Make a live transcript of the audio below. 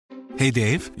Hey,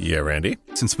 Dave. Yeah, Randy.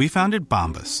 Since we founded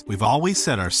Bombas, we've always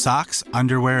said our socks,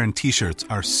 underwear, and T-shirts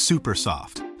are super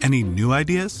soft. Any new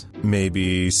ideas?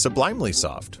 Maybe sublimely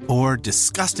soft. Or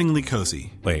disgustingly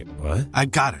cozy. Wait, what? I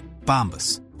got it.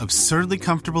 Bombas. Absurdly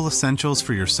comfortable essentials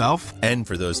for yourself and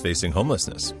for those facing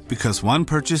homelessness. Because one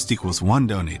purchased equals one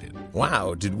donated.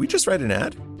 Wow, did we just write an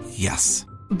ad? Yes.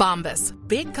 Bombas.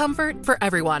 Big comfort for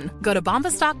everyone. Go to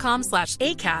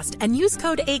bombas.com/ACAST and use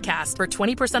code ACAST for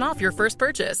 20% off your first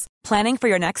purchase. Planning for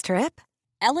your next trip?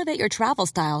 Elevate your travel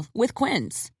style with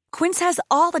Quince. Quince has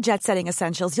all the jet-setting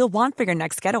essentials you'll want for your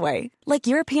next getaway, like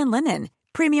European linen,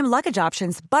 premium luggage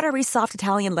options, buttery soft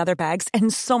Italian leather bags,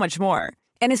 and so much more.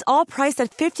 And is all priced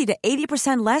at 50 to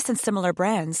 80% less than similar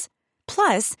brands.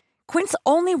 Plus, Quince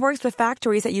only works with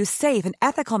factories that use safe and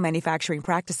ethical manufacturing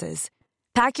practices.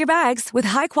 Pack your bags with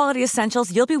high-quality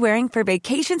essentials you'll be wearing for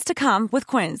vacations to come with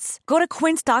Quince. Go to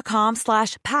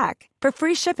quince.com/pack for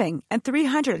free shipping and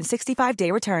 365-day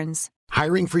returns.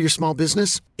 Hiring for your small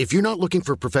business? If you're not looking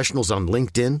for professionals on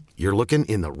LinkedIn, you're looking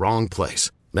in the wrong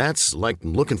place. That's like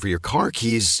looking for your car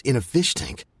keys in a fish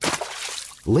tank.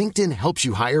 LinkedIn helps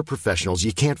you hire professionals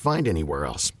you can't find anywhere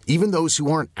else, even those who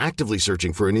aren't actively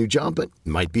searching for a new job but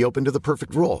might be open to the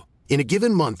perfect role. In a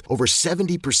given month, over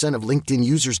 70% of LinkedIn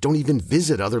users don't even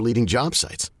visit other leading job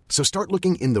sites. So start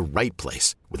looking in the right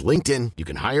place. With LinkedIn, you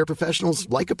can hire professionals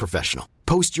like a professional.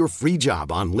 Post your free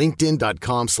job on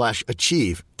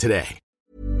linkedin.com/achieve today.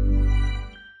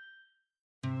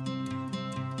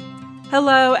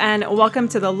 Hello, and welcome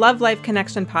to the Love Life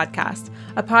Connection podcast,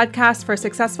 a podcast for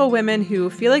successful women who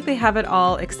feel like they have it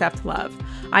all except love.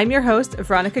 I'm your host,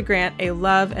 Veronica Grant, a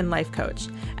love and life coach.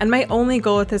 And my only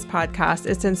goal with this podcast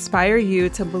is to inspire you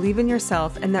to believe in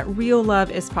yourself and that real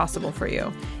love is possible for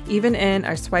you, even in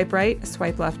our swipe right,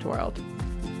 swipe left world.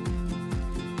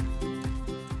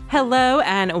 Hello,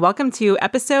 and welcome to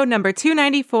episode number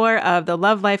 294 of the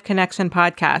Love Life Connection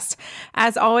podcast.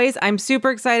 As always, I'm super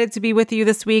excited to be with you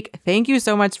this week. Thank you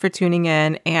so much for tuning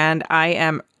in, and I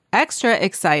am extra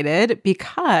excited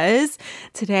because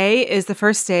today is the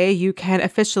first day you can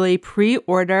officially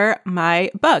pre-order my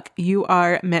book, You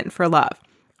Are Meant for Love.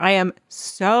 I am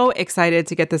so excited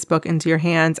to get this book into your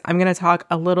hands. I'm going to talk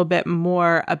a little bit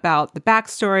more about the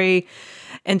backstory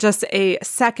in just a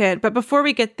second. But before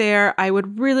we get there, I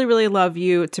would really, really love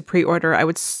you to pre-order. I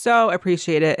would so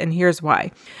appreciate it. And here's why.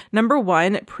 Number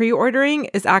one, pre-ordering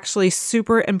is actually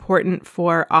super important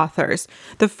for authors.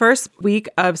 The first week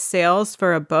of sales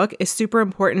for a book is super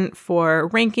important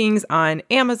for rankings on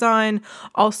Amazon.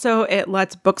 Also, it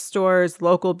lets bookstores,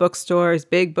 local bookstores,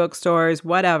 big bookstores,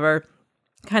 whatever,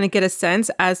 kind of get a sense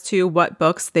as to what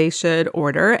books they should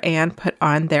order and put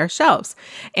on their shelves.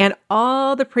 And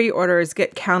all the pre-orders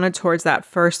get counted towards that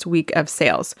first week of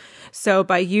sales. So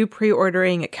by you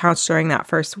pre-ordering, it counts during that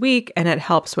first week, and it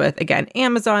helps with, again,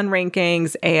 Amazon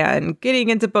rankings and getting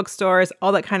into bookstores,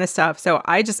 all that kind of stuff. So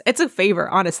it's a favor,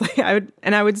 honestly. I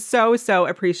would so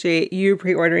appreciate you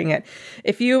pre-ordering it.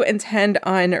 If you intend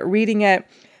on reading it,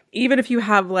 even if you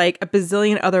have like a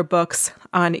bazillion other books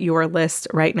on your list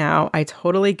right now, I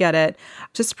totally get it.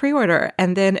 Just pre-order,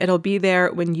 and then it'll be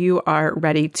there when you are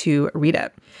ready to read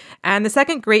it. And the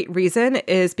second great reason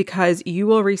is because you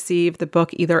will receive the book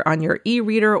either on your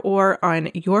e-reader or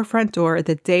on your front door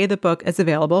the day the book is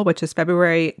available, which is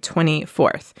February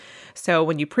 24th. So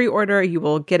when you pre-order, you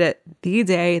will get it the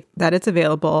day that it's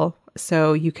available,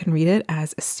 so you can read it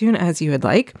as soon as you would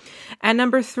like. And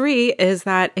number three is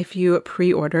that if you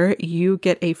pre-order, you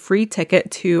get a free ticket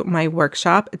to my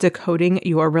workshop, Decoding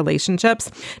Your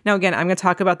Relationships. Now, again, I'm going to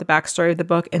talk about the backstory of the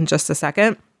book in just a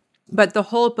second. But the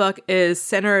whole book is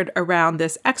centered around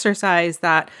this exercise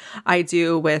that I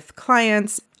do with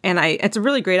clients. And it's a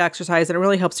really great exercise, and it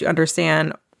really helps you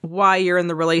understand why you're in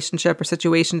the relationship or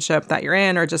situationship that you're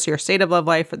in, or just your state of love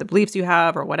life or the beliefs you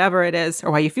have or whatever it is, or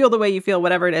why you feel the way you feel,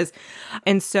 whatever it is.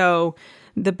 And so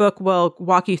the book will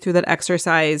walk you through that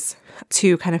exercise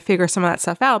to kind of figure some of that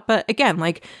stuff out. But again,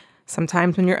 like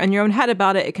sometimes when you're in your own head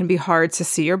about it, it can be hard to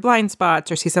see your blind spots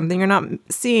or see something you're not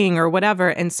seeing or whatever.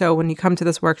 And so when you come to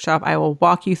this workshop, I will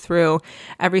walk you through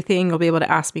everything. You'll be able to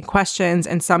ask me questions,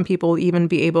 and some people will even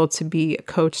be able to be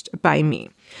coached by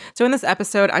me. So in this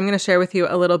episode, I'm going to share with you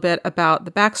a little bit about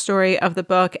the backstory of the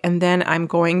book, and then I'm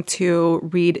going to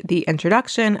read the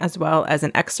introduction as well as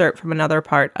an excerpt from another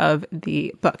part of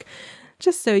the book,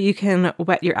 just so you can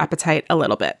whet your appetite a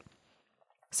little bit.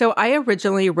 So I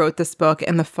originally wrote this book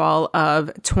in the fall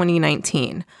of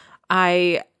 2019.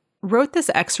 I wrote this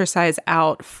exercise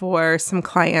out for some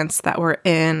clients that were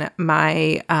in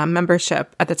my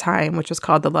membership at the time, which was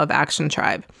called the Love Action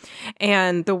Tribe.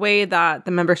 And the way that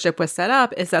the membership was set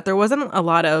up is that there wasn't a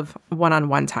lot of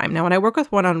one-on-one time. Now, when I work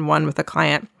with one-on-one with a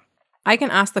client, I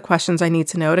can ask the questions I need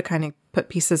to know to kind of put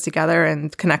pieces together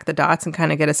and connect the dots and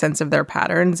kind of get a sense of their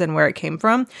patterns and where it came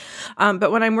from.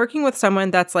 But when I'm working with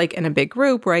someone that's like in a big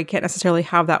group where I can't necessarily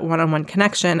have that one-on-one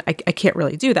connection, I can't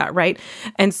really do that, right?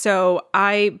 And so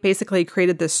I basically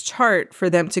created this chart for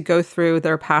them to go through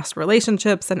their past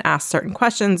relationships and ask certain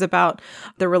questions about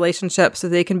the relationship so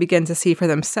they can begin to see for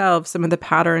themselves some of the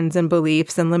patterns and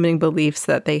beliefs and limiting beliefs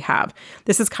that they have.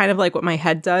 This is kind of like what my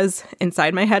head does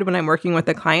inside my head when I'm working with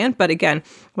a client. But again,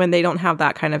 when they don't have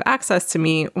that kind of access to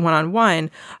me one-on-one,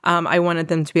 I wanted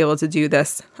them to be able to do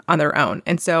this on their own.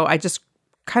 And so I just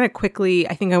kind of quickly,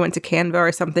 I think I went to Canva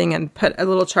or something and put a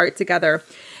little chart together.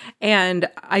 And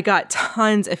I got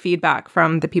tons of feedback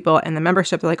from the people in the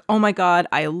membership. They're like, oh my God,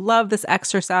 I love this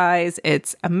exercise.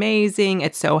 It's amazing.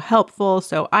 It's so helpful,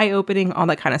 so eye-opening, all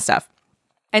that kind of stuff.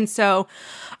 And so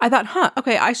I thought,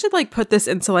 okay, I should like put this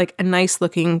into like a nice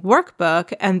looking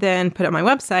workbook and then put it on my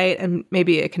website. And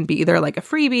maybe it can be either like a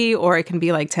freebie or it can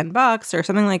be like $10 or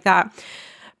something like that.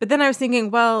 But then I was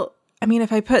thinking, well, I mean,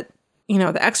 if I put,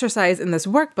 the exercise in this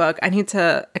workbook, I need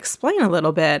to explain a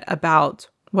little bit about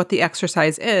what the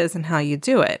exercise is and how you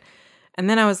do it. And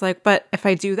then I was like, but if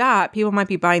I do that, people might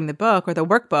be buying the book or the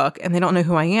workbook and they don't know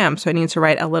who I am. So I need to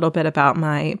write a little bit about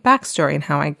my backstory and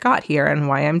how I got here and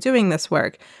why I'm doing this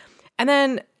work. And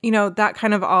then, that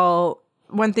kind of all,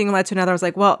 one thing led to another. I was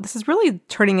like, well, this is really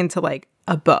turning into like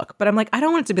a book. But I'm like, I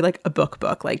don't want it to be like a book,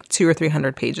 like 200 or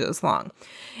 300 pages long.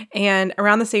 And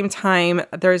around the same time,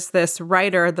 there's this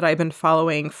writer that I've been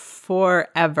following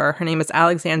forever. Her name is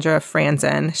Alexandra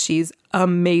Franzen. She's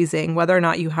amazing. Whether or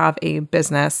not you have a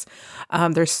business,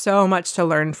 there's so much to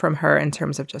learn from her in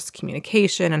terms of just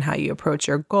communication and how you approach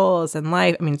your goals in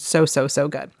life. I mean, so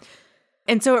good.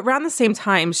 And so around the same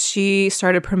time, she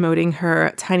started promoting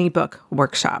her tiny book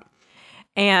workshop.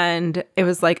 And it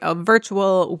was like a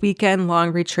virtual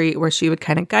weekend-long retreat where she would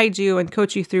kind of guide you and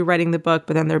coach you through writing the book,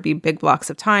 but then there'd be big blocks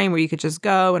of time where you could just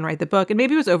go and write the book. And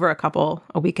maybe it was over a couple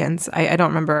of weekends. I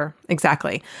don't remember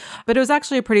exactly. But it was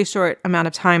actually a pretty short amount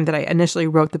of time that I initially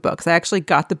wrote the book. So I actually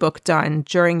got the book done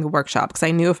during the workshop because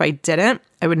I knew if I didn't,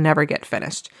 I would never get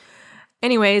finished.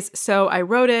 Anyways, so I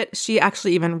wrote it. She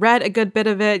actually even read a good bit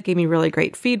of it, gave me really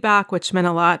great feedback, which meant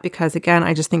a lot because, again,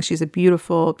 I just think she's a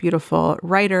beautiful, beautiful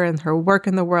writer and her work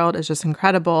in the world is just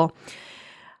incredible.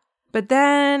 But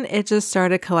then it just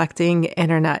started collecting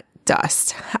internet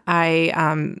dust. I,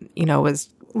 was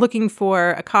looking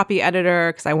for a copy editor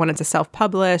because I wanted to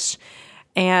self-publish.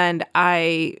 And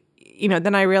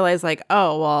then I realized like,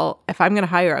 oh, well, if I'm going to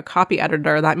hire a copy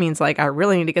editor, that means like I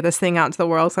really need to get this thing out into the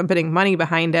world. So I'm putting money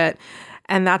behind it.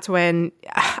 And that's when,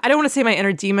 I don't want to say my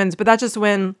inner demons, but that's just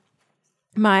when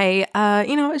my,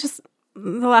 it's just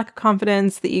the lack of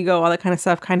confidence, the ego, all that kind of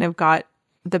stuff kind of got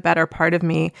the better part of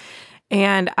me.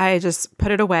 And I just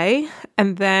put it away.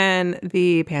 And then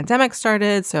the pandemic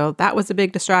started. So that was a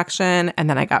big distraction. And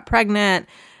then I got pregnant.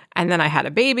 And then I had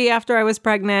a baby after I was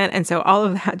pregnant. And so all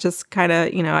of that just kind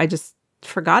of, I just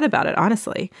forgot about it,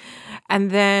 honestly. And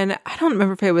then I don't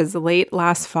remember if it was late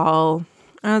last fall.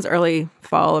 It was early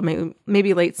fall,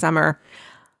 maybe late summer.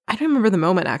 I don't remember the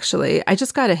moment, actually. I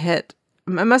just got a hit.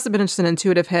 It must have been just an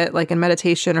intuitive hit, like in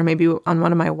meditation or maybe on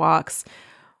one of my walks.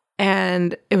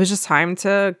 And it was just time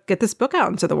to get this book out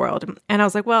into the world. And I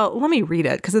was like, well, let me read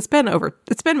it because it's been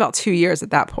about 2 years at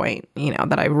that point,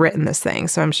 that I've written this thing.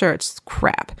 So I'm sure it's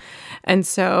crap. And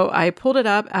so I pulled it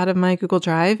up out of my Google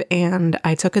Drive and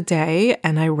I took a day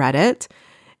and I read it.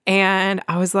 And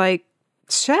I was like,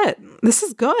 shit, this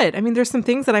is good. I mean, there's some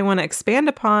things that I want to expand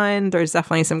upon. There's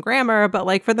definitely some grammar, but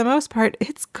like for the most part,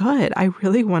 it's good. I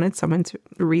really wanted someone to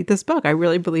read this book. I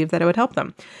really believed that it would help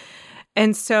them.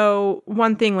 And so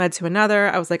one thing led to another.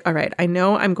 I was like, all right, I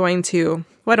know I'm going to,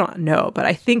 well, I don't know, but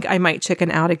I think I might chicken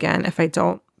out again if I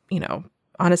don't,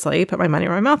 honestly, put my money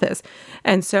where my mouth is.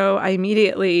 And so I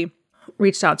immediately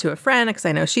reached out to a friend because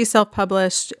I know she's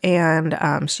self-published and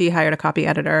she hired a copy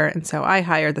editor. And so I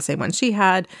hired the same one she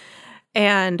had.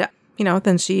 And,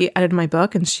 then she edited my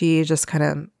book and she just kind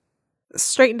of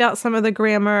straightened out some of the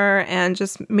grammar and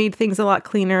just made things a lot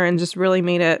cleaner and just really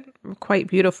made it quite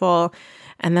beautiful.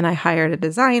 And then I hired a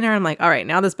designer. I'm like, all right,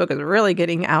 now this book is really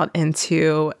getting out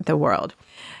into the world.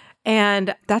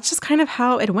 And that's just kind of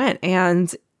how it went.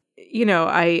 And,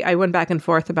 I went back and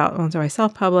forth about, well, do I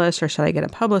self-publish or should I get a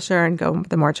publisher and go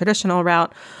the more traditional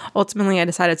route? Ultimately, I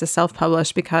decided to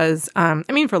self-publish because,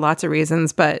 for lots of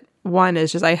reasons, but One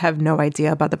is just I have no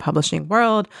idea about the publishing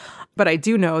world, but I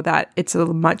do know that it's a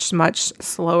much, much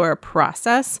slower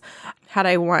process. Had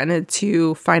I wanted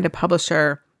to find a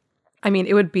publisher, I mean,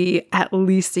 it would be at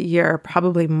least a year,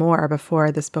 probably more,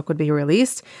 before this book would be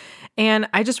released. And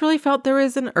I just really felt there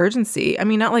was an urgency. I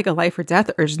mean, not like a life or death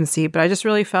urgency, but I just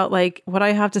really felt like what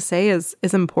I have to say is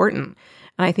important.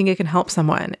 And I think it can help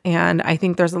someone. And I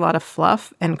think there's a lot of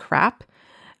fluff and crap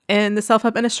in the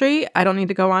self-help industry. I don't need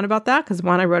to go on about that because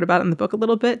one, I wrote about it in the book a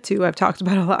little bit. Two, I've talked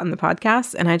about it a lot on the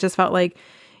podcast. And I just felt like,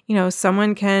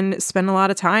 someone can spend a lot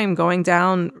of time going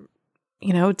down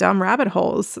dumb rabbit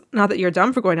holes. Not that you're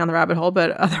dumb for going down the rabbit hole,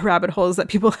 but other rabbit holes that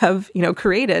people have,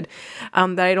 created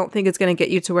that I don't think is going to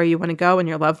get you to where you want to go in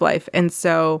your love life. And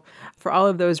so for all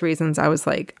of those reasons, I was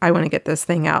like, I want to get this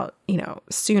thing out,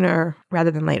 sooner rather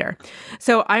than later.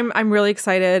 So I'm really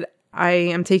excited. I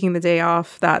am taking the day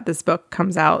off that this book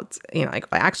comes out,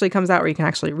 actually comes out where you can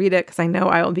actually read it because I know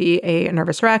I will be a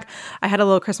nervous wreck. I had a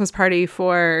little Christmas party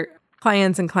for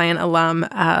clients and client alum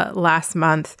last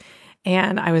month.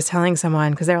 And I was telling someone,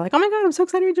 because they were like, oh my God, I'm so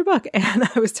excited to read your book. And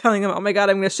I was telling them, oh my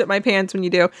God, I'm going to shit my pants when you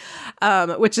do,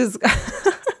 which is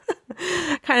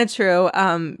kind of true.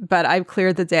 But I've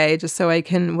cleared the day just so I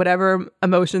can, whatever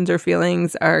emotions or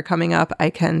feelings are coming up,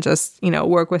 I can just,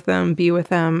 work with them, be with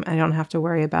them. I don't have to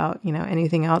worry about,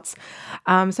 anything else.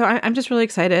 So I'm just really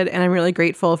excited. And I'm really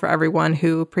grateful for everyone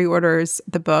who pre-orders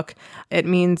the book. It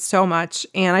means so much.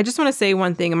 And I just want to say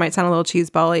one thing. It might sound a little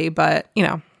cheesebally, but,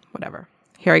 whatever.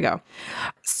 Here we go.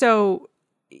 So,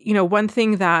 one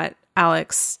thing that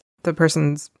Alex, the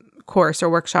person's course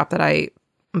or workshop that I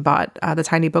bought, the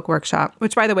Tiny Book Workshop,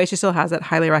 which by the way, she still has it,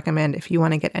 highly recommend if you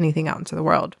want to get anything out into the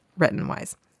world written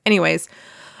wise. Anyways,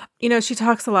 she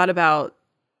talks a lot about,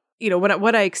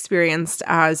 what I experienced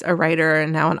as a writer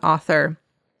and now an author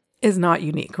is not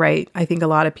unique, right? I think a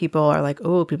lot of people are like,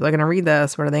 oh, people are going to read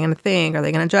this. What are they going to think? Are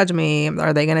they going to judge me?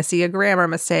 Are they going to see a grammar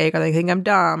mistake? Are they think I'm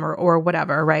dumb or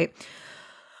whatever, right?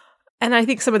 And I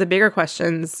think some of the bigger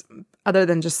questions, other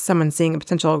than just someone seeing a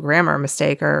potential grammar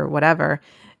mistake or whatever,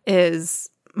 is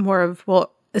more of,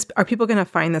 well, are people going to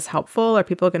find this helpful? Are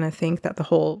people going to think that the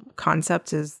whole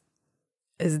concept is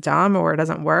dumb or it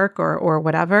doesn't work or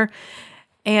whatever?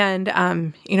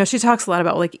 And, she talks a lot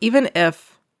about like, even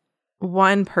if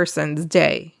one person's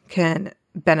day can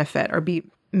benefit or be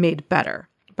made better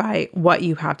by what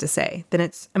you have to say, then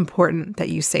it's important that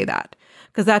you say that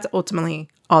because that's ultimately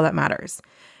all that matters.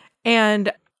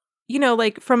 And,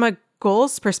 like from a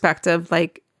goals perspective,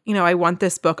 I want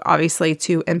this book obviously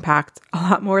to impact a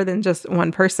lot more than just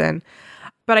one person.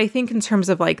 But I think in terms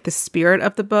of like the spirit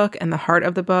of the book and the heart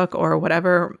of the book or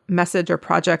whatever message or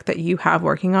project that you have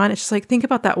working on, it's just like, think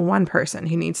about that one person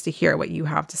who needs to hear what you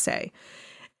have to say.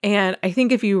 And I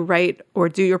think if you write or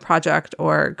do your project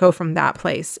or go from that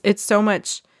place, it's so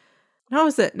much.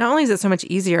 Not only is it so much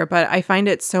easier, but I find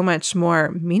it so much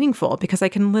more meaningful because I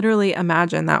can literally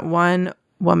imagine that one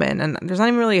woman, and there's not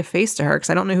even really a face to her because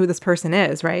I don't know who this person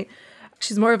is, right?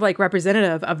 She's more of like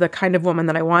representative of the kind of woman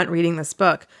that I want reading this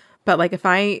book. But like if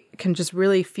I can just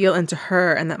really feel into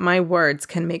her and that my words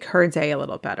can make her day a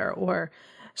little better, or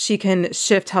she can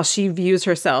shift how she views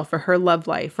herself or her love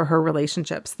life or her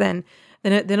relationships, then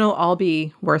it'll all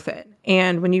be worth it.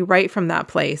 And when you write from that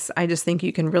place, I just think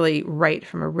you can really write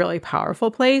from a really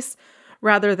powerful place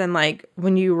rather than like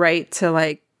when you write to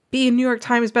like be a New York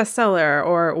Times bestseller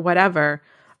or whatever,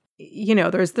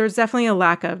 there's definitely a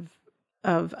lack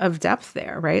of depth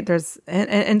there, right?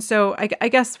 And so I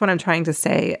guess what I'm trying to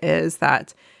say is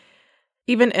that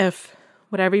even if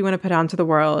whatever you want to put out into the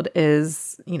world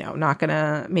is, not going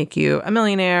to make you a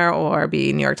millionaire or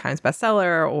be New York Times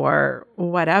bestseller or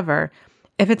whatever,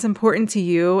 if it's important to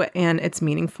you and it's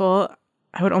meaningful,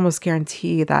 I would almost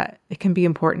guarantee that it can be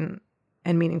important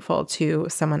and meaningful to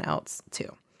someone else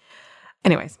too.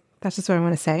 Anyways, that's just what I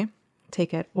want to say.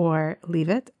 Take it or leave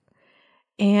it.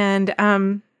 And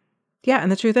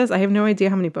and the truth is I have no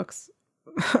idea how many books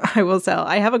I will sell.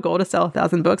 I have a goal to sell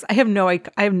 1,000 books. I have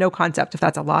no concept if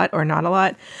that's a lot or not a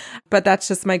lot, but that's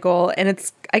just my goal. And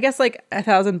it's, I guess, like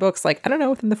 1,000 books, like, I don't know,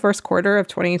 within the first quarter of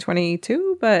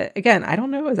 2022. But again, I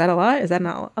don't know. Is that a lot? Is that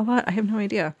not a lot? I have no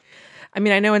idea. I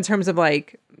mean, I know in terms of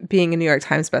like being a New York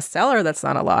Times bestseller, that's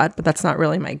not a lot, but that's not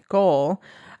really my goal.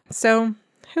 So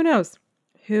who knows?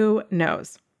 Who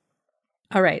knows?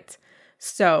 All right.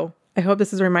 So I hope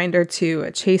this is a reminder to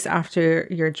chase after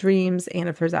your dreams. And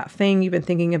if there's that thing you've been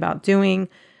thinking about doing,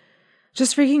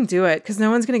 just freaking do it because no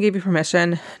one's going to give you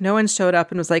permission. No one showed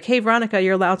up and was like, hey, Veronica,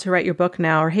 you're allowed to write your book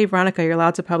now. Or hey, Veronica, you're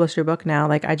allowed to publish your book now.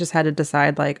 Like I just had to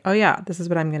decide like, oh yeah, this is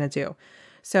what I'm going to do.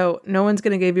 So no one's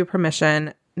going to give you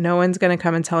permission. No one's going to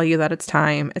come and tell you that it's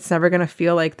time. It's never going to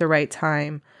feel like the right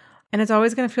time. And it's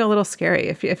always going to feel a little scary.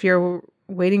 If you're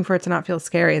waiting for it to not feel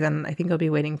scary, then I think you'll be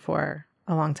waiting for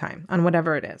a long time on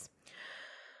whatever it is.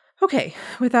 Okay,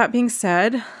 with that being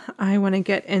said, I want to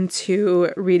get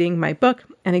into reading my book.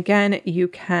 And again, you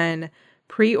can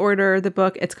pre-order the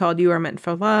book. It's called You Are Meant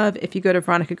for Love. If you go to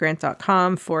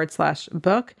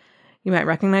veronicagrant.com/book, you might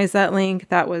recognize that link.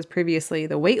 That was previously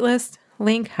the waitlist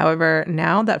link. However,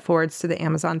 now that forwards to the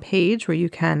Amazon page where you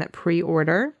can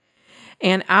pre-order.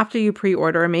 And after you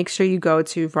pre-order, make sure you go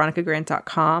to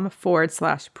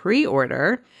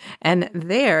veronicagrant.com/pre-order. And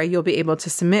there you'll be able to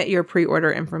submit your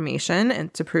pre-order information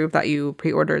and to prove that you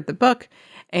pre-ordered the book.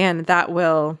 And that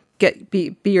will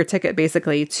be your ticket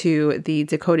basically to the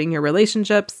Decoding Your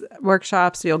Relationships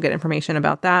workshop. So you'll get information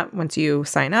about that once you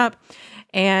sign up.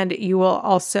 And you will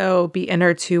also be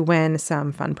entered to win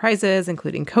some fun prizes,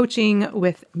 including coaching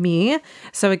with me.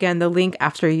 So again, the link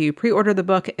after you pre-order the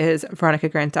book is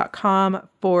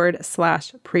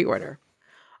veronicagrant.com/pre-order.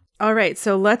 All right,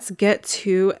 so let's get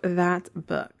to that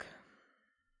book.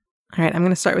 All right, I'm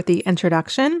going to start with the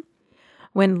introduction.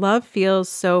 When Love Feels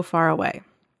So Far Away.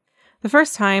 The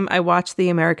first time I watched the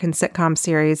American sitcom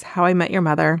series How I Met Your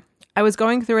Mother, I was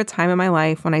going through a time in my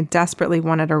life when I desperately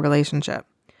wanted a relationship.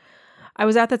 I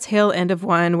was at the tail end of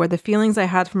one where the feelings I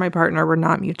had for my partner were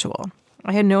not mutual.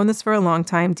 I had known this for a long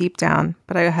time deep down,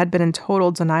 but I had been in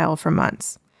total denial for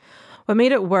months. What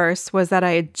made it worse was that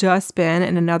I had just been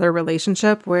in another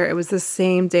relationship where it was the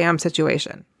same damn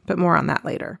situation, but more on that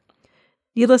later.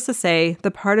 Needless to say,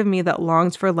 the part of me that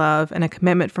longed for love and a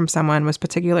commitment from someone was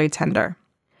particularly tender.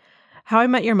 How I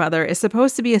Met Your Mother is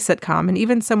supposed to be a sitcom and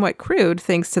even somewhat crude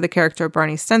thanks to the character of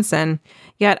Barney Stinson,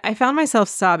 yet I found myself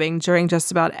sobbing during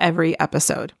just about every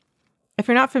episode. If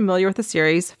you're not familiar with the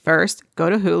series, first, go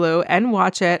to Hulu and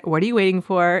watch it. What are you waiting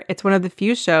for? It's one of the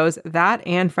few shows, that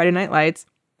and Friday Night Lights,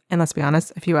 and let's be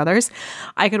honest, a few others,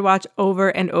 I could watch over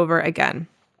and over again.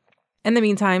 In the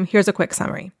meantime, here's a quick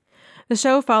summary. The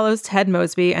show follows Ted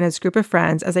Mosby and his group of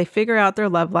friends as they figure out their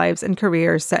love lives and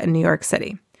careers set in New York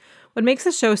City. What makes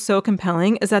the show so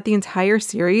compelling is that the entire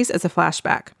series is a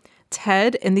flashback.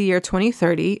 Ted, in the year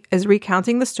 2030, is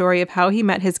recounting the story of how he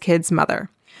met his kid's mother.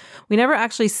 We never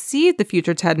actually see the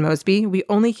future Ted Mosby, we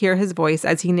only hear his voice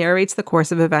as he narrates the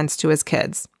course of events to his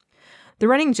kids. The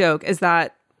running joke is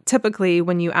that typically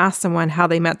when you ask someone how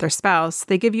they met their spouse,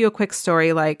 they give you a quick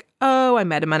story like, oh, I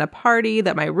met him at a party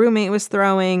that my roommate was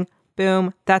throwing.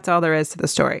 Boom, that's all there is to the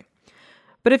story.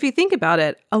 But if you think about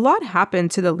it, a lot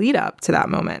happened to the lead up to that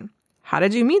moment. How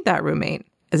did you meet that roommate?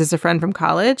 Is this a friend from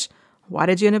college? Why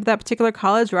did you end up at that particular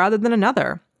college rather than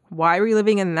another? Why were you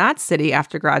living in that city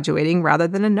after graduating rather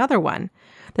than another one?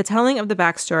 The telling of the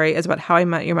backstory is what How I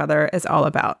Met Your Mother is all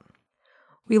about.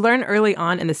 We learn early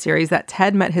on in the series that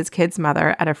Ted met his kid's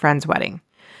mother at a friend's wedding.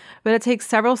 But it takes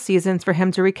several seasons for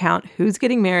him to recount who's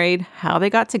getting married, how they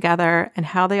got together, and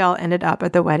how they all ended up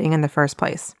at the wedding in the first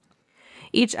place.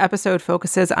 Each episode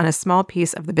focuses on a small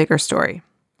piece of the bigger story.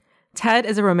 Ted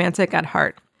is a romantic at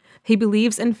heart. He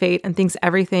believes in fate and thinks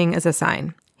everything is a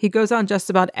sign. He goes on just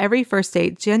about every first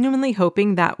date genuinely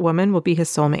hoping that woman will be his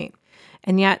soulmate.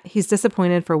 And yet, he's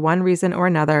disappointed for one reason or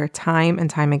another time and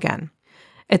time again.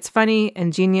 It's funny,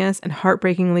 ingenious, and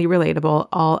heartbreakingly relatable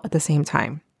all at the same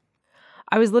time.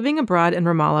 I was living abroad in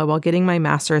Ramallah while getting my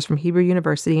master's from Hebrew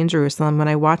University in Jerusalem when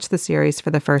I watched the series for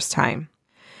the first time.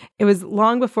 It was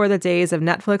long before the days of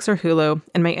Netflix or Hulu,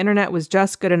 and my internet was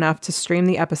just good enough to stream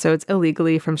the episodes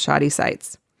illegally from shoddy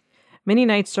sites. Many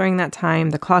nights during that time,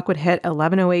 the clock would hit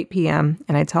 11:08 p.m.,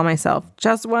 and I'd tell myself,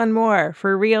 just one more,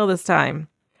 for real this time.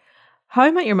 How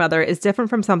I Met Your Mother is different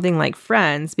from something like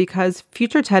Friends because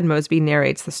future Ted Mosby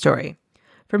narrates the story.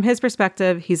 From his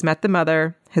perspective, he's met the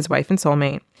mother, his wife and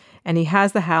soulmate, and he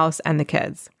has the house and the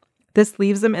kids. This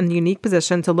leaves him in the unique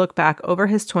position to look back over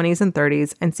his 20s and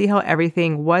 30s and see how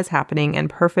everything was happening in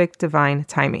perfect divine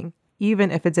timing, even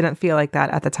if it didn't feel like that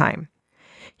at the time.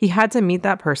 He had to meet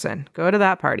that person, go to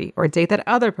that party, or date that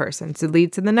other person to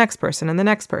lead to the next person and the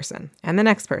next person and the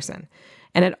next person.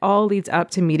 And it all leads up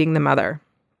to meeting the mother.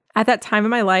 At that time in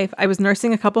my life, I was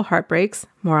nursing a couple heartbreaks,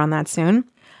 more on that soon.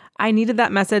 I needed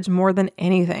that message more than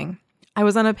anything. I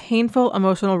was on a painful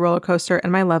emotional roller coaster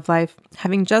in my love life,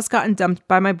 having just gotten dumped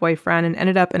by my boyfriend and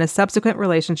ended up in a subsequent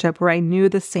relationship where I knew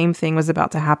the same thing was about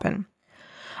to happen.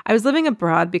 I was living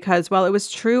abroad because while it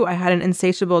was true I had an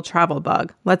insatiable travel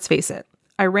bug, let's face it,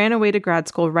 I ran away to grad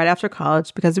school right after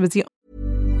college because it was the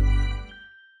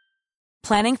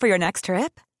Planning for your next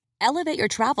trip? Elevate your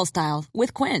travel style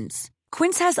with Quince.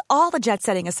 Quince has all the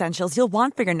jet-setting essentials you'll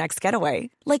want for your next getaway,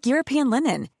 like European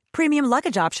linen, premium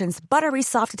luggage options, buttery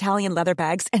soft Italian leather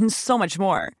bags, and so much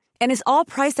more. And is all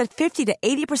priced at 50 to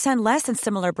 80% less than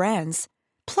similar brands.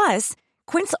 Plus,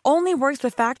 Quince only works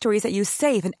with factories that use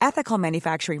safe and ethical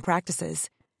manufacturing practices.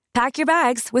 Pack your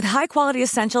bags with high-quality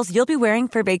essentials you'll be wearing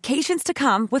for vacations to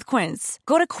come with Quince.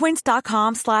 Go to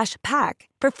quince.com/pack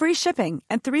for free shipping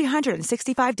and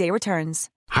 365-day returns.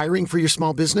 Hiring for your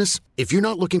small business? If you're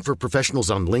not looking for professionals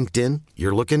on LinkedIn,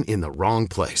 you're looking in the wrong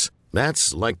place.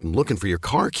 That's like looking for your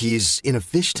car keys in a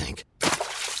fish tank.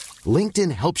 LinkedIn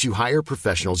helps you hire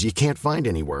professionals you can't find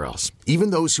anywhere else,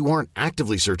 even those who aren't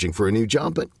actively searching for a new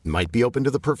job but might be open to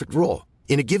the perfect role.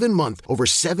 In a given month, over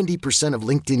 70% of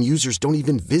LinkedIn users don't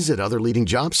even visit other leading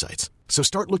job sites. So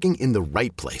start looking in the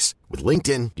right place. With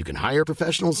LinkedIn, you can hire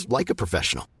professionals like a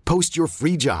professional. Post your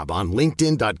free job on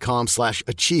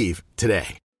linkedin.com/achieve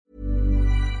today.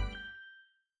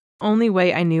 Only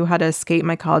way I knew how to escape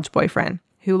my college boyfriend,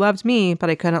 who loved me, but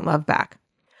I couldn't love back.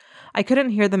 I couldn't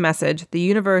hear the message, the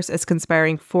universe is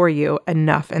conspiring for you,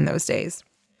 enough in those days.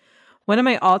 One of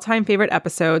my all-time favorite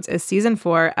episodes is Season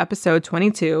 4, Episode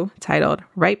 22, titled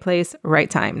Right Place, Right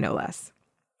Time, no less.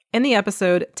 In the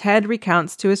episode, Ted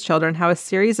recounts to his children how a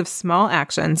series of small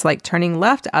actions, like turning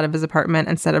left out of his apartment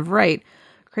instead of right,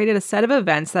 created a set of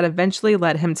events that eventually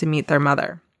led him to meet their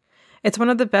mother. It's one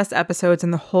of the best episodes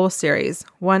in the whole series,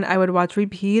 one I would watch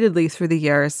repeatedly through the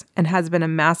years, and has been a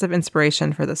massive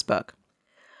inspiration for this book.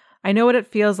 I know what it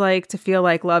feels like to feel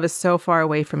like love is so far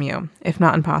away from you, if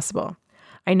not impossible.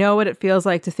 I know what it feels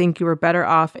like to think you were better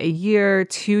off a year,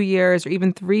 2 years, or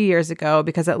even 3 years ago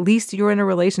because at least you were in a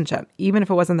relationship, even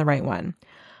if it wasn't the right one.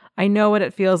 I know what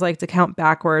it feels like to count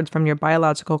backwards from your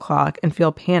biological clock and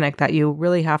feel panic that you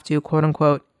really have to, quote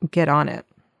unquote, get on it.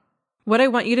 What I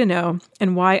want you to know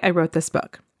and why I wrote this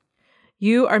book.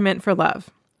 You are meant for love.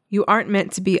 You aren't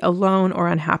meant to be alone or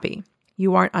unhappy.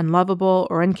 You aren't unlovable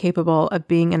or incapable of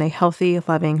being in a healthy,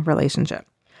 loving relationship.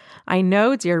 I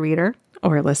know, dear reader,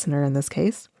 or listener in this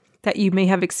case, that you may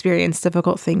have experienced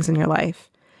difficult things in your life.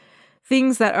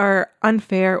 Things that are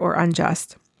unfair or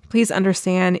unjust. Please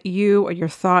understand you or your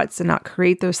thoughts did not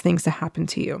create those things to happen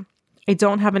to you. I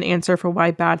don't have an answer for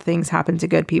why bad things happen to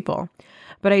good people.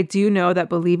 But I do know that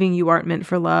believing you aren't meant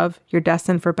for love, you're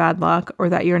destined for bad luck, or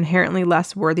that you're inherently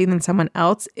less worthy than someone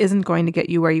else isn't going to get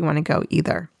you where you want to go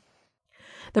either.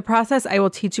 The process I will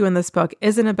teach you in this book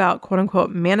isn't about, quote unquote,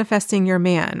 manifesting your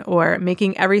man or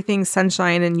making everything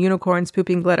sunshine and unicorns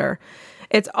pooping glitter.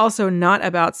 It's also not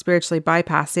about spiritually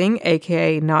bypassing,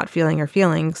 aka not feeling your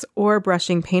feelings, or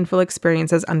brushing painful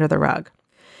experiences under the rug.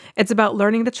 It's about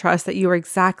learning to trust that you are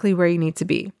exactly where you need to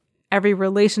be. Every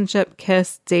relationship,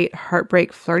 kiss, date,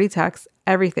 heartbreak, flirty text,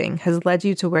 everything has led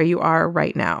you to where you are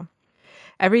right now.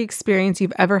 Every experience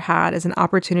you've ever had is an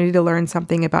opportunity to learn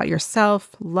something about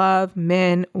yourself, love,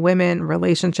 men, women,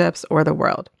 relationships, or the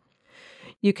world.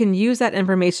 You can use that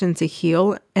information to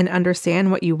heal and understand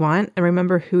what you want and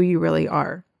remember who you really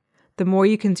are. The more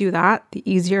you can do that, the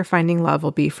easier finding love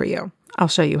will be for you. I'll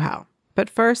show you how. But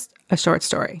first, a short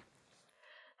story.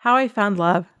 How I Found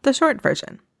Love, the short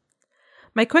version.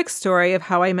 My quick story of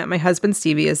how I met my husband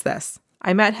Stevie is this.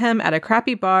 I met him at a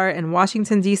crappy bar in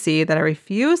Washington, D.C. that I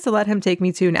refuse to let him take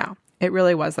me to now. It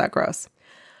really was that gross.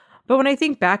 But when I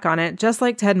think back on it, just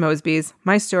like Ted Mosby's,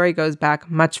 my story goes back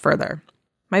much further.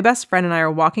 My best friend and I are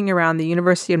walking around the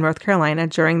University of North Carolina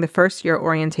during the first year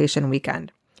orientation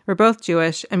weekend. We're both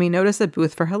Jewish, and we notice a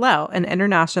booth for Hillel, an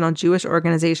international Jewish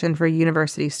organization for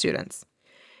university students.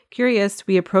 Curious,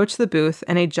 we approach the booth,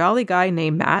 and a jolly guy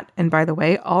named Matt, and by the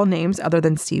way, all names other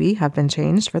than Stevie have been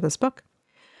changed for this book.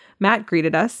 Matt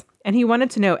greeted us, and he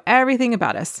wanted to know everything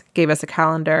about us, gave us a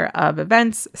calendar of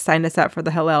events, signed us up for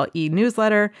the Hillel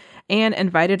e-newsletter, and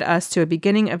invited us to a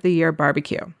beginning of the year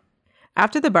barbecue.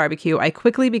 After the barbecue, I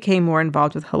quickly became more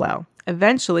involved with Hillel,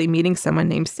 eventually meeting someone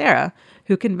named Sarah,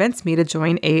 who convinced me to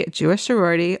join a Jewish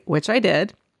sorority, which I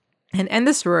did. And in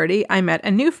the sorority, I met a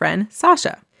new friend,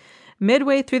 Sasha.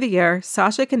 Midway through the year,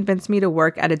 Sasha convinced me to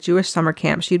work at a Jewish summer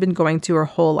camp she'd been going to her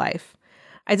whole life.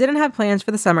 I didn't have plans for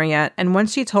the summer yet, and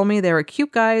once she told me there were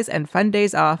cute guys and fun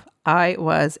days off, I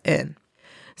was in.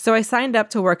 So I signed up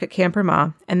to work at Camp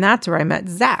Ramah, and that's where I met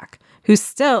Zach, who's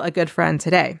still a good friend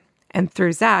today. And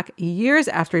through Zach, years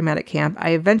after we met at camp,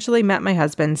 I eventually met my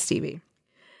husband, Stevie.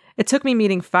 It took me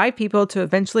meeting 5 people to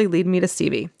eventually lead me to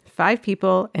Stevie. 5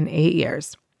 people in 8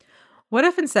 years. What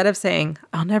if instead of saying,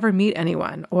 I'll never meet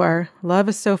anyone, or love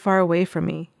is so far away from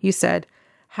me, you said,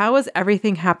 how is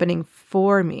everything happening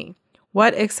for me?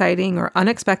 What exciting or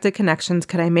unexpected connections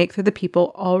could I make through the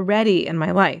people already in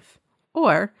my life?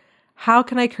 Or how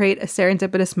can I create a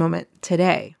serendipitous moment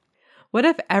today? What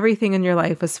if everything in your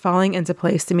life was falling into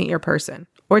place to meet your person,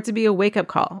 or to be a wake-up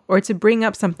call, or to bring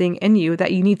up something in you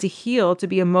that you need to heal to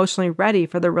be emotionally ready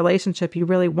for the relationship you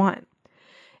really want?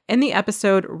 In the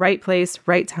episode, Right Place,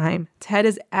 Right Time, Ted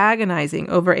is agonizing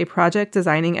over a project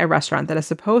designing a restaurant that is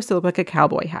supposed to look like a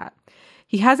cowboy hat.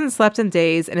 He hasn't slept in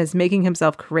days and is making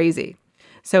himself crazy.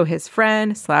 So his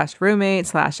friend /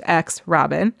 roommate / ex,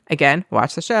 Robin, again,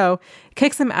 watch the show,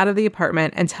 kicks him out of the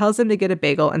apartment and tells him to get a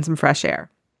bagel and some fresh air.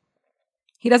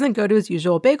 He doesn't go to his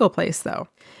usual bagel place, though.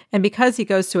 And because he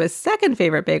goes to his second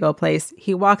favorite bagel place,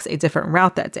 he walks a different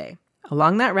route that day.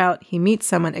 Along that route, he meets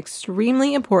someone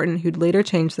extremely important who'd later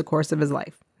change the course of his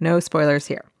life. No spoilers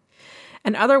here.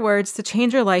 In other words, to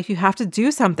change your life, you have to do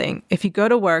something. If you go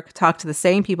to work, talk to the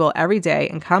same people every day,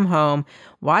 and come home,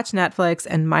 watch Netflix,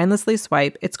 and mindlessly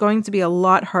swipe, it's going to be a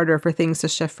lot harder for things to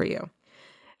shift for you.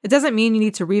 It doesn't mean you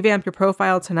need to revamp your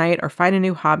profile tonight or find a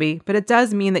new hobby, but it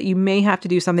does mean that you may have to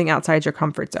do something outside your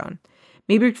comfort zone.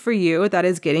 Maybe for you, that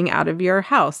is getting out of your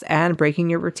house and breaking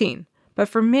your routine. But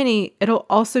for many, it'll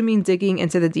also mean digging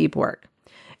into the deep work.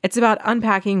 It's about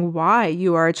unpacking why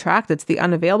you are attracted to the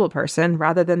unavailable person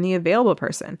rather than the available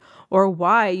person, or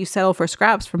why you settle for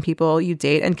scraps from people you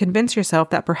date and convince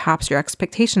yourself that perhaps your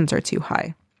expectations are too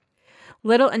high.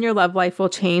 Little in your love life will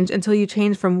change until you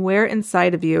change from where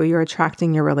inside of you you're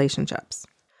attracting your relationships.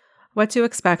 What to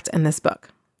expect in this book.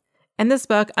 In this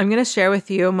book, I'm going to share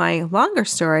with you my longer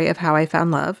story of how I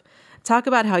found love, talk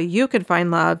about how you can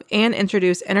find love, and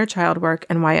introduce inner child work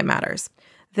and why it matters.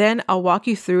 Then I'll walk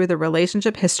you through the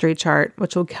relationship history chart,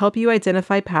 which will help you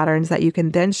identify patterns that you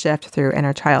can then shift through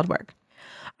inner child work.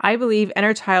 I believe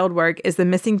inner child work is the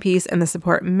missing piece in the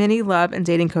support many love and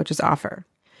dating coaches offer.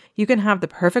 You can have the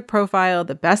perfect profile,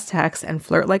 the best text, and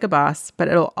flirt like a boss, but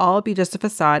it'll all be just a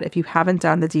facade if you haven't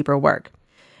done the deeper work.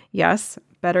 Yes,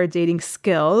 better dating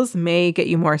skills may get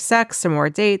you more sex or more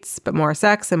dates, but more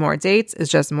sex and more dates is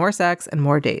just more sex and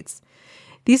more dates.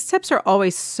 These tips are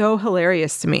always so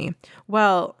hilarious to me.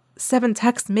 Well, 7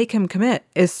 texts make him commit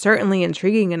is certainly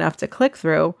intriguing enough to click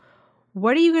through.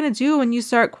 What are you going to do when you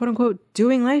start, quote unquote,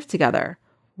 doing life together?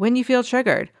 When you feel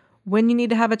triggered? When you need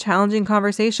to have a challenging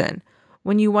conversation?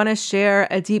 When you want to share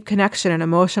a deep connection and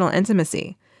emotional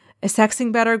intimacy? Is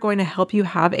texting better going to help you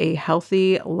have a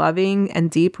healthy, loving,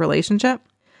 and deep relationship?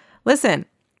 Listen,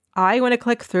 I want to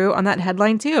click through on that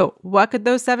headline too. What could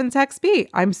those 7 texts be?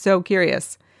 I'm so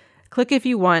curious. Click if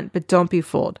you want, but don't be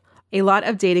fooled. A lot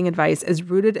of dating advice is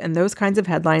rooted in those kinds of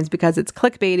headlines because it's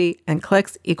clickbaity and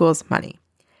clicks equals money.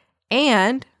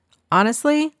 And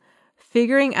honestly,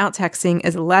 figuring out texting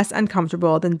is less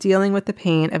uncomfortable than dealing with the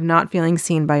pain of not feeling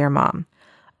seen by your mom.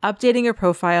 Updating your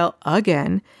profile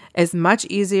again is much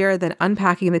easier than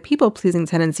unpacking the people-pleasing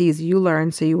tendencies you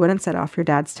learned so you wouldn't set off your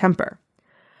dad's temper.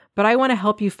 But I want to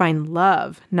help you find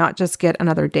love, not just get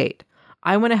another date.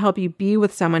 I want to help you be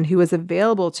with someone who is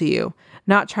available to you,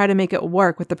 not try to make it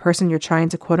work with the person you're trying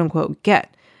to quote unquote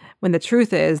get, when the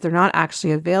truth is they're not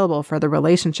actually available for the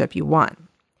relationship you want.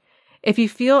 If you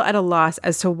feel at a loss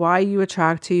as to why you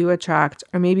attract who you attract,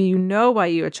 or maybe you know why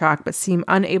you attract but seem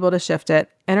unable to shift it,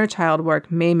 inner child work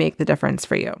may make the difference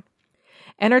for you.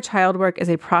 Inner child work is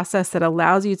a process that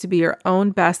allows you to be your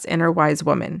own best inner wise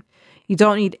woman. You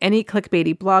don't need any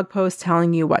clickbaity blog post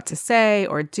telling you what to say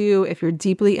or do if you're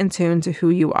deeply in tune to who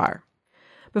you are.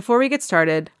 Before we get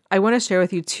started, I want to share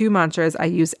with you 2 mantras I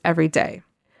use every day.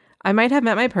 I might have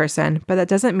met my person, but that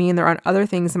doesn't mean there aren't other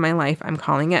things in my life I'm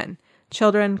calling in.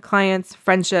 Children, clients,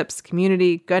 friendships,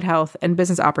 community, good health, and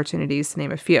business opportunities, to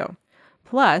name a few.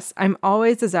 Plus, I'm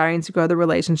always desiring to grow the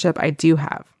relationship I do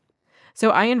have.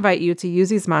 So I invite you to use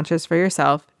these mantras for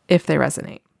yourself if they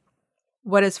resonate.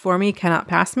 What is for me cannot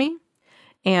pass me,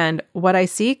 and what I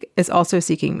seek is also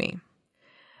seeking me.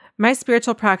 My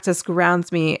spiritual practice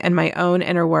grounds me in my own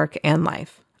inner work and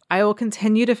life. I will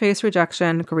continue to face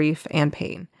rejection, grief, and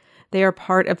pain. They are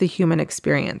part of the human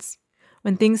experience.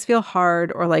 When things feel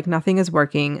hard or like nothing is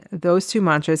working, those 2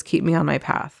 mantras keep me on my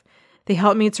path. They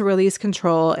help me to release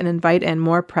control and invite in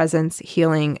more presence,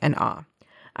 healing, and awe.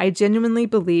 I genuinely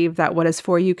believe that what is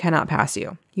for you cannot pass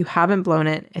you. You haven't blown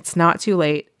it, it's not too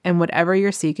late, and whatever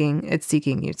you're seeking, it's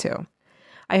seeking you too.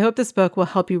 I hope this book will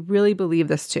help you really believe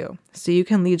this too, so you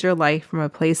can lead your life from a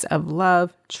place of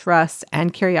love, trust,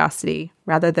 and curiosity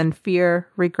rather than fear,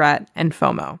 regret, and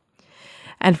FOMO.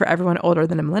 And for everyone older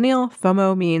than a millennial,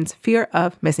 FOMO means fear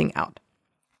of missing out.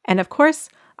 And of course,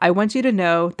 I want you to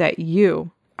know that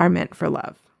you are meant for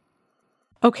love.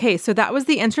 Okay, so that was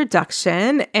the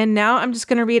introduction. And now I'm just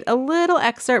going to read a little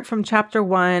excerpt from chapter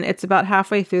 1. It's about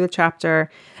halfway through the chapter.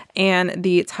 And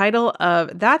the title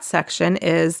of that section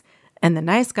is, "And the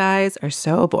Nice Guys Are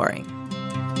So Boring."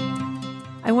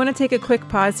 I I want to take a quick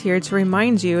pause here to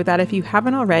remind you that if you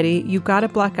haven't already, you've got to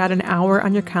block out an hour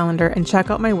on your calendar and check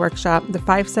out my workshop, The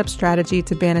 5-Step Strategy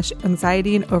to Banish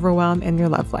Anxiety and Overwhelm in Your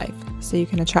Love Life, so you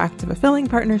can attract a fulfilling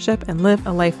partnership and live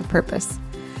a life of purpose.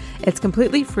 It's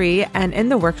completely free, and in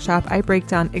the workshop, I break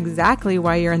down exactly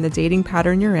why you're in the dating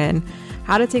pattern you're in,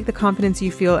 how to take the confidence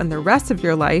you feel in the rest of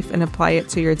your life and apply it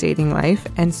to your dating life,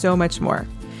 and so much more.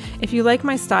 If you like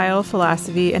my style,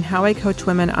 philosophy, and how I coach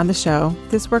women on the show,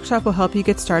 this workshop will help you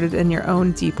get started in your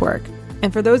own deep work.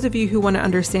 And for those of you who want to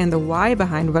understand the why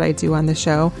behind what I do on the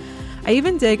show, I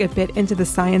even dig a bit into the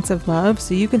science of love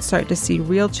so you can start to see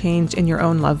real change in your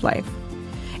own love life.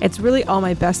 It's really all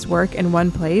my best work in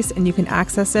one place, and you can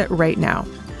access it right now.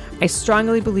 I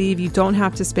strongly believe you don't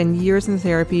have to spend years in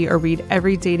therapy or read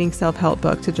every dating self-help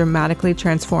book to dramatically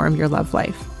transform your love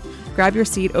life. Grab your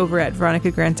seat over at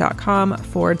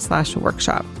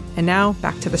veronicagrant.com/workshop. And now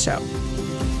back to the show.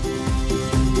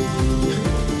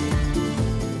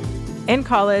 In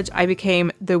college, I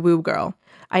became the woo girl.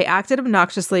 I acted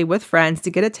obnoxiously with friends to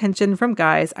get attention from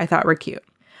guys I thought were cute.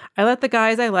 I let the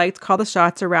guys I liked call the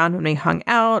shots around when we hung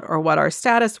out or what our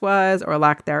status was or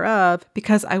lack thereof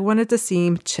because I wanted to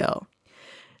seem chill.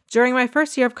 During my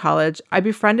first year of college, I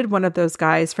befriended one of those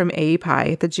guys from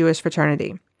AEPi, the Jewish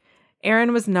fraternity.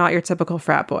 Aaron was not your typical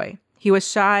frat boy. He was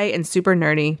shy and super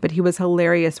nerdy, but he was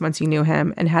hilarious once you knew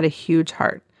him and had a huge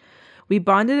heart. We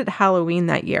bonded at Halloween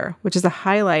that year, which is a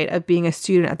highlight of being a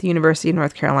student at the University of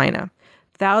North Carolina.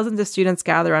 Thousands of students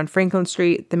gather on Franklin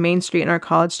Street, the main street in our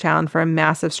college town, for a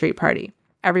massive street party.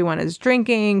 Everyone is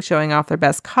drinking, showing off their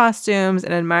best costumes,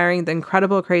 and admiring the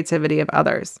incredible creativity of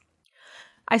others.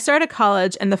 I started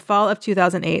college in the fall of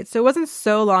 2008, so it wasn't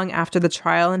so long after the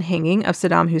trial and hanging of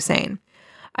Saddam Hussein.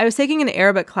 I was taking an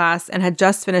Arabic class and had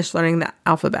just finished learning the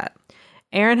alphabet.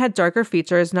 Aaron had darker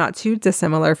features not too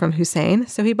dissimilar from Hussein,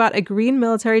 so he bought a green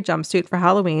military jumpsuit for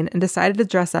Halloween and decided to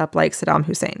dress up like Saddam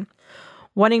Hussein.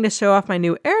 Wanting to show off my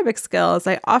new Arabic skills,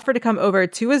 I offered to come over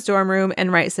to his dorm room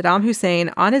and write Saddam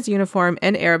Hussein on his uniform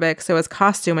in Arabic so his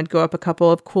costume would go up a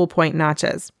couple of cool point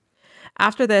notches.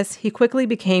 After this, he quickly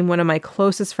became one of my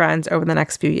closest friends over the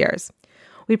next few years.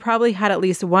 We probably had at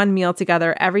least one meal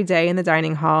together every day in the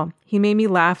dining hall. He made me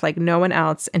laugh like no one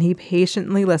else, and he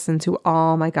patiently listened to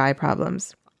all my guy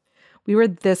problems. We were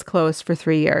this close for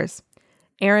 3 years.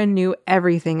 Aaron knew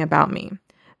everything about me.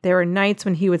 There were nights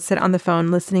when he would sit on the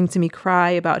phone listening to me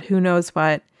cry about who knows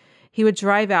what. He would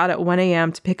drive out at 1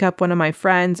 a.m. to pick up one of my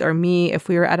friends or me if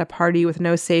we were at a party with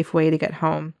no safe way to get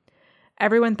home.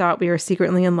 Everyone thought we were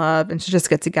secretly in love and should just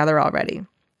get together already.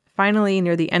 Finally,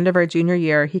 near the end of our junior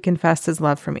year, he confessed his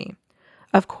love for me.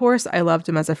 Of course, I loved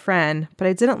him as a friend, but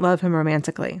I didn't love him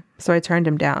romantically, so I turned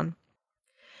him down.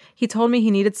 He told me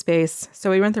he needed space, so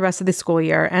we went the rest of the school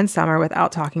year and summer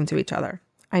without talking to each other.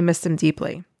 I missed him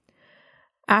deeply.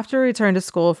 After we returned to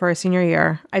school for our senior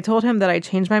year, I told him that I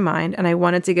changed my mind and I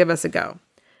wanted to give us a go.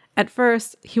 At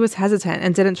first, he was hesitant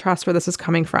and didn't trust where this was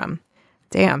coming from.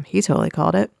 Damn, he totally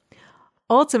called it.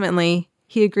 Ultimately,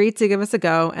 he agreed to give us a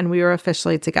go, and we were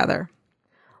officially together.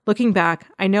 Looking back,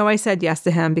 I know I said yes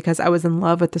to him because I was in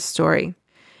love with the story.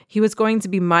 He was going to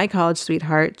be my college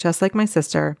sweetheart, just like my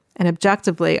sister, and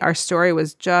objectively, our story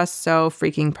was just so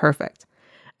freaking perfect.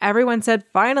 Everyone said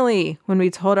finally when we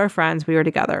told our friends we were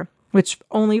together, which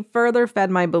only further fed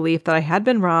my belief that I had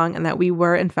been wrong and that we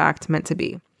were, in fact, meant to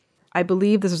be. I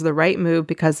believe this was the right move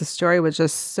because the story was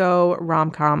just so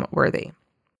rom-com worthy.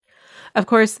 Of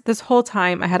course, this whole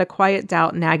time I had a quiet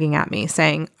doubt nagging at me,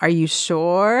 saying, "Are you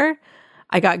sure?"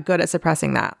 I got good at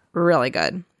suppressing that. Really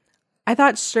good. I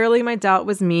thought surely my doubt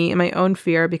was me and my own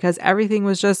fear because everything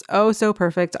was just oh so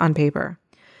perfect on paper.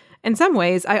 In some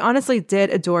ways, I honestly did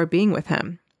adore being with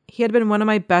him. He had been one of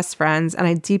my best friends, and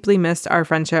I deeply missed our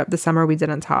friendship the summer we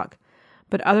didn't talk.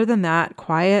 But other than that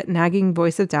quiet, nagging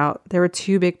voice of doubt, there were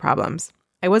two big problems.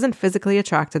 I wasn't physically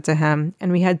attracted to him,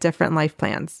 and we had different life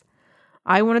plans.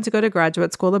 I wanted to go to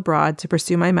graduate school abroad to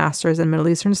pursue my master's in Middle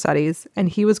Eastern Studies, and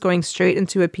he was going straight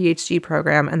into a PhD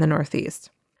program in the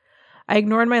Northeast. I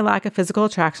ignored my lack of physical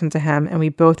attraction to him, and we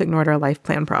both ignored our life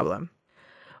plan problem.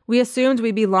 We assumed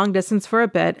we'd be long distance for a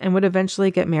bit and would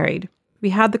eventually get married. We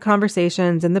had the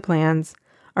conversations and the plans.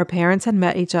 Our parents had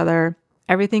met each other.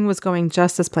 Everything was going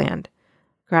just as planned.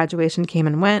 Graduation came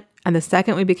and went, and the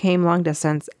second we became long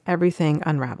distance, everything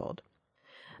unraveled.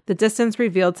 The distance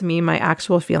revealed to me my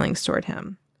actual feelings toward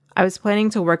him. I was planning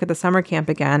to work at the summer camp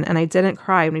again, and I didn't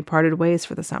cry when we parted ways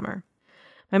for the summer.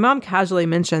 My mom casually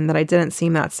mentioned that I didn't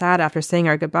seem that sad after saying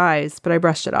our goodbyes, but I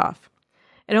brushed it off.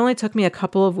 It only took me a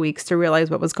couple of weeks to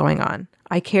realize what was going on.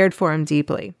 I cared for him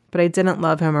deeply, but I didn't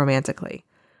love him romantically.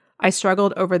 I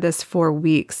struggled over this for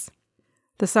weeks.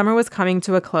 The summer was coming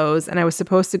to a close, and I was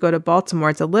supposed to go to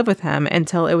Baltimore to live with him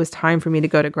until it was time for me to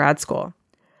go to grad school.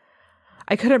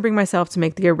 I couldn't bring myself to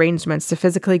make the arrangements to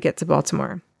physically get to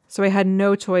Baltimore, so I had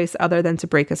no choice other than to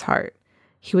break his heart.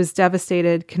 He was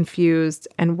devastated, confused,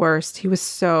 and worst, he was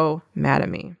so mad at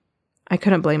me. I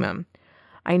couldn't blame him.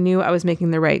 I knew I was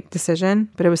making the right decision,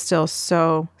 but it was still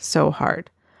so hard.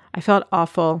 I felt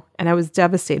awful, and I was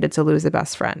devastated to lose a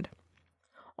best friend.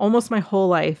 Almost my whole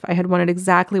life, I had wanted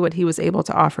exactly what he was able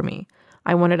to offer me.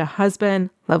 I wanted a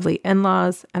husband, lovely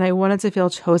in-laws, and I wanted to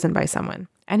feel chosen by someone.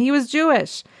 And he was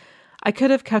Jewish. I could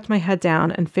have kept my head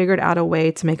down and figured out a way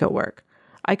to make it work.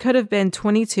 I could have been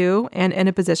 22 and in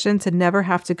a position to never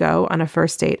have to go on a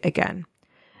first date again.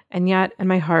 And yet, in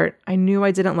my heart, I knew I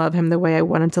didn't love him the way I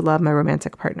wanted to love my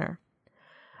romantic partner.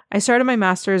 I started my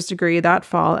master's degree that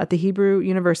fall at the Hebrew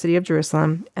University of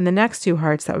Jerusalem, and the next 2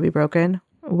 hearts that would be broken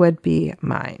would be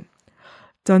mine.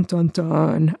 Dun, dun,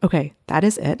 dun. Okay, that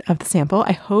is it of the sample.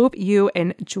 I hope you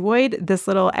enjoyed this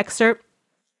little excerpt,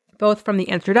 both from the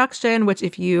introduction, which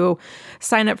if you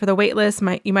sign up for the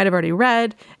waitlist, you might have already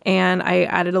read, and I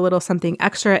added a little something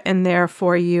extra in there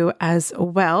for you as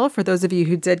well, for those of you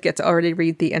who did get to already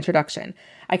read the introduction.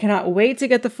 I cannot wait to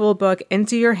get the full book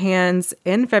into your hands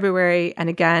in February. And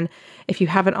again, if you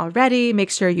haven't already, make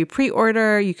sure you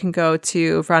pre-order. You can go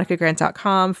to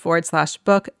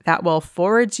veronicagrant.com/book. That will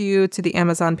forward you to the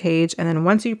Amazon page. And then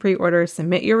once you pre-order,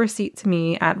 submit your receipt to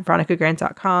me at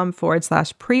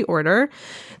veronicagrant.com/pre-order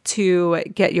to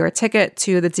get your ticket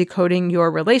to the Decoding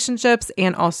Your Relationships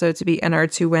and also to be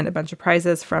entered to win a bunch of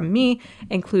prizes from me,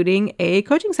 including a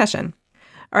coaching session.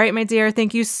 All right, my dear,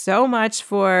 thank you so much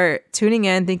for tuning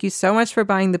in. Thank you so much for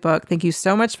buying the book. Thank you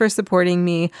so much for supporting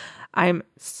me. I'm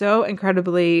so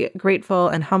incredibly grateful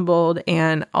and humbled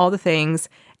and all the things.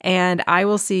 And I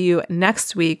will see you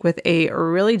next week with a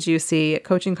really juicy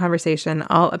coaching conversation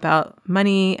all about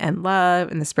money and love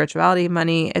and the spirituality of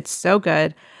money. It's so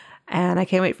good. And I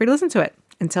can't wait for you to listen to it.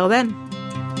 Until then.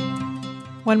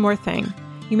 One more thing.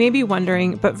 You may be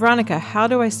wondering, but Veronica, how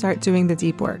do I start doing the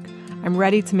deep work? I'm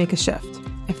ready to make a shift.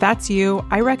 If that's you,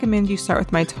 I recommend you start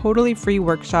with my totally free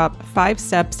workshop, 5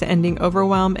 Steps to Ending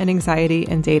Overwhelm and Anxiety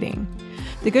in Dating.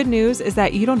 The good news is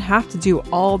that you don't have to do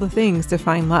all the things to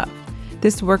find love.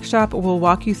 This workshop will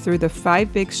walk you through the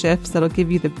 5 big shifts that'll give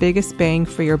you the biggest bang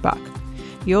for your buck.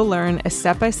 You'll learn a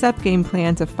step-by-step game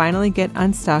plan to finally get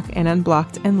unstuck and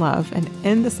unblocked in love and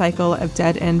end the cycle of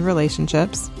dead-end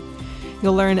relationships.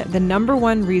 You'll learn the number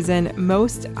 1 reason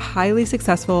most highly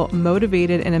successful,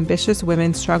 motivated, and ambitious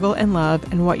women struggle in love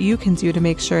and what you can do to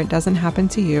make sure it doesn't happen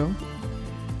to you.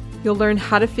 You'll learn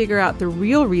how to figure out the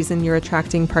real reason you're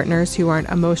attracting partners who aren't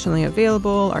emotionally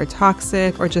available, are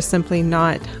toxic, or just simply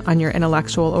not on your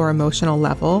intellectual or emotional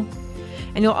level.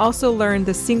 And you'll also learn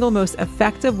the single most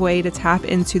effective way to tap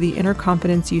into the inner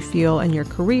confidence you feel in your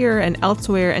career and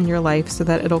elsewhere in your life so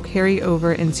that it'll carry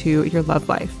over into your love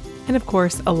life. And of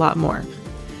course, a lot more.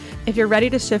 If you're ready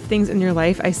to shift things in your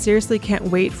life, I seriously can't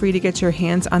wait for you to get your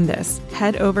hands on this.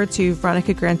 Head over to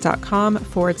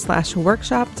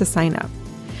veronicagrant.com/workshop to sign up.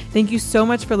 Thank you so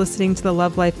much for listening to the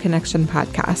Love Life Connection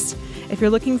podcast. If you're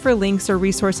looking for links or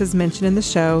resources mentioned in the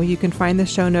show, you can find the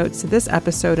show notes to this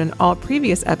episode and all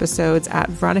previous episodes at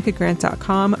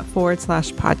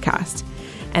veronicagrant.com/podcast.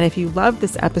 And if you love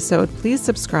this episode, please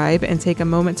subscribe and take a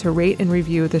moment to rate and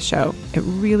review the show. It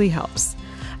really helps.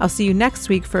 I'll see you next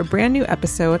week for a brand new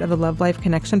episode of the Love Life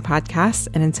Connection podcast.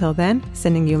 And until then,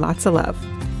 sending you lots of love.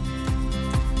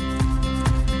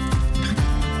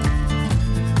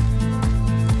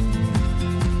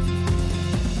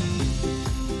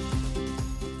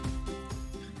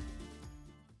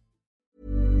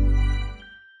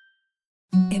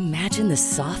 Imagine the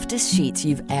softest sheets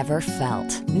you've ever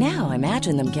felt. Now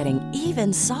imagine them getting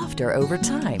even softer over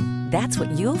time. That's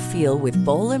what you'll feel with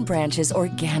Boll & Branch's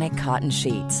organic cotton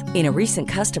sheets. In a recent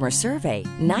customer survey,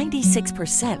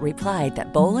 96% replied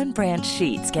that Boll & Branch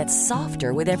sheets get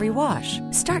softer with every wash.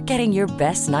 Start getting your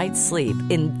best night's sleep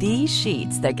in these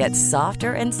sheets that get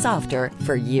softer and softer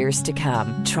for years to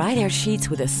come. Try their sheets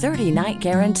with a 30-night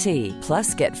guarantee.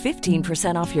 Plus, get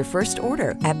 15% off your first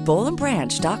order at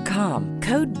bollandbranch.com.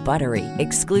 Code BUTTERY.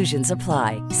 Exclusions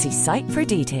apply. See site for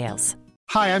details.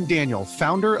 Hi, I'm Daniel,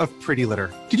 founder of Pretty Litter.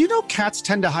 Did you know cats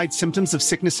tend to hide symptoms of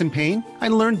sickness and pain? I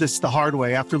learned this the hard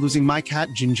way after losing my cat,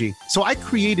 Gingy. So I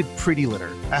created Pretty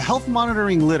Litter, a health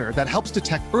monitoring litter that helps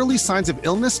detect early signs of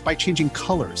illness by changing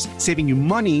colors, saving you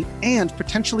money and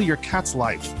potentially your cat's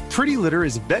life. Pretty Litter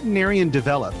is veterinarian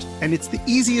developed, and it's the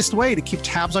easiest way to keep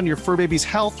tabs on your fur baby's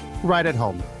health right at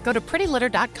home. Go to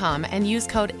prettylitter.com and use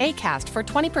code ACAST for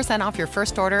 20% off your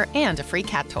first order and a free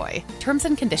cat toy. Terms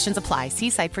and conditions apply. See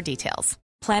site for details.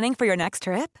 Planning for your next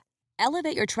trip?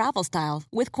 Elevate your travel style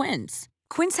with Quince.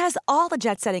 Quince has all the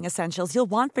jet-setting essentials you'll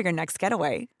want for your next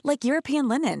getaway, like European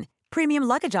linen, premium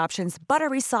luggage options,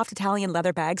 buttery soft Italian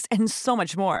leather bags, and so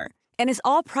much more. And is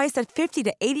all priced at 50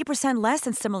 to 80% less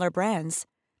than similar brands.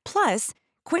 Plus,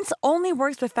 Quince only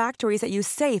works with factories that use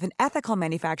safe and ethical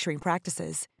manufacturing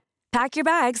practices. Pack your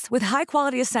bags with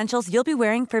high-quality essentials you'll be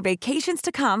wearing for vacations to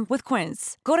come with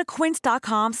Quince. Go to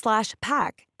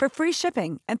quince.com/pack for free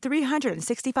shipping and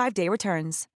 365-day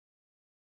returns.